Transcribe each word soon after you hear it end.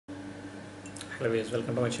Hello viewers,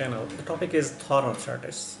 welcome to my channel. The topic is Thorn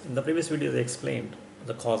Arthritis. In the previous video they explained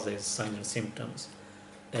the causes, signs and symptoms,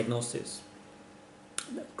 diagnosis.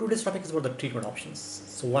 Today's topic is about the treatment options.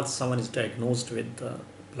 So once someone is diagnosed with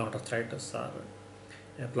plant arthritis or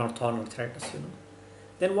plant thorn arthritis,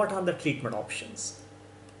 then what are the treatment options?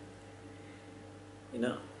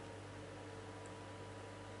 Well,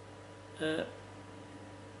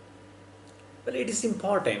 it is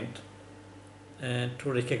important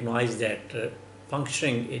to recognize that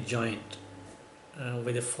puncturing a joint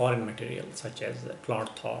with a foreign material such as plant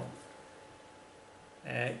thorn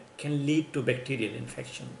can lead to bacterial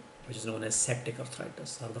infection, which is known as septic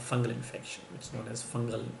arthritis, or the fungal infection, which is known as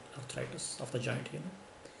fungal arthritis of the joint.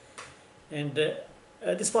 And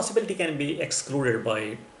this possibility can be excluded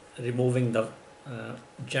by removing the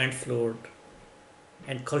joint fluid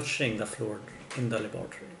and culturing the fluid in the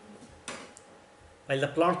laboratory. While the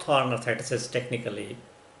plant thorn arthritis is technically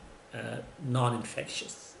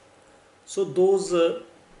non-infectious, so the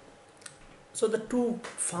two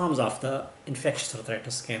forms of the infectious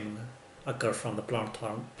arthritis can occur from the plant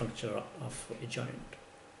thorn puncture of a joint,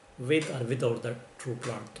 with or without the true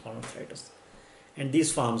plant thorn arthritis. And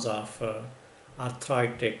these forms of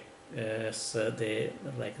arthritis they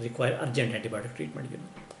require urgent antibiotic treatment.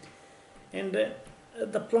 And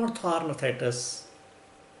the plant thorn arthritis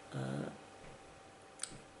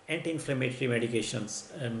anti-inflammatory medications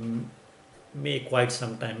may quite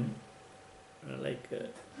some time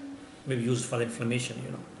may be used for inflammation,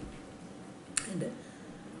 and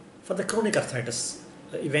for the chronic arthritis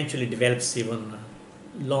eventually develops even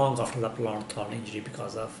long after the plant thorn injury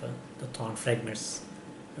because of the thorn fragments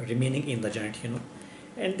remaining in the joint,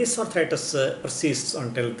 and this arthritis persists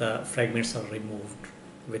until the fragments are removed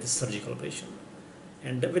with a surgical operation.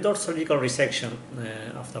 And without surgical resection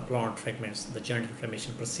of the plant fragments, the joint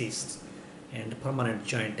inflammation persists and permanent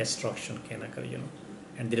joint destruction can occur,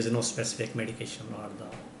 and there is no specific medication or the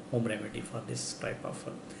home remedy for this type of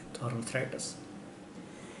thorn arthritis.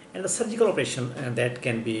 And the surgical operation that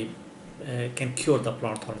can cure the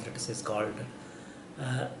plant thorn arthritis is called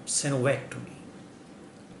synovectomy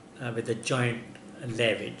with the joint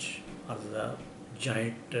lavage or the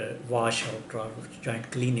joint washout or joint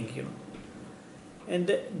cleaning,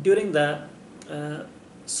 And during the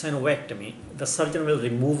synovectomy, the surgeon will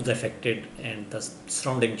remove the affected and the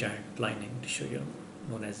surrounding joint lining tissue,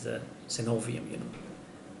 known as the synovium,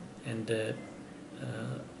 And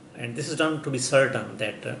this is done to be certain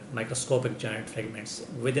that microscopic joint fragments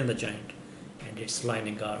within the joint and its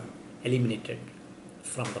lining are eliminated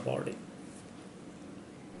from the body.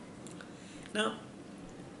 Now,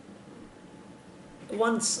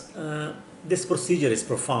 once this procedure is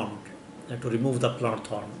performed to remove the plant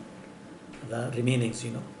thorn, the remainings,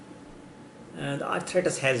 the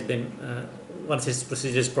arthritis has been, once this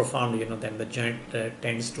procedure is performed, then the joint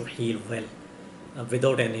tends to heal well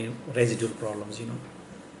without any residual problems,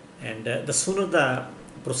 And the sooner the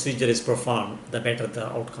procedure is performed, the better the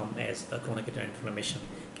outcome, as the chronic joint inflammation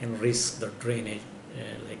can risk the drainage,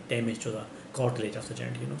 damage to the cartilage of the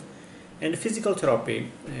joint, And physical therapy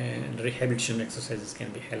and rehabilitation exercises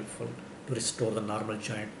can be helpful to restore the normal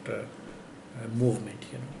joint movement,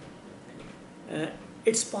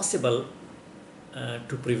 It's possible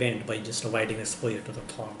to prevent by just avoiding exposure to the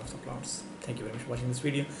thorn of the plants. Thank you very much for watching this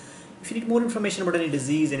video. If you need more information about any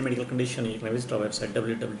disease, any medical condition, you can visit our website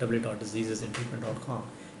www.diseasesandtreatment.com,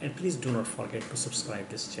 and please do not forget to subscribe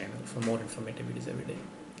this channel for more informative videos every day.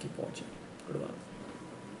 Keep watching. Goodbye.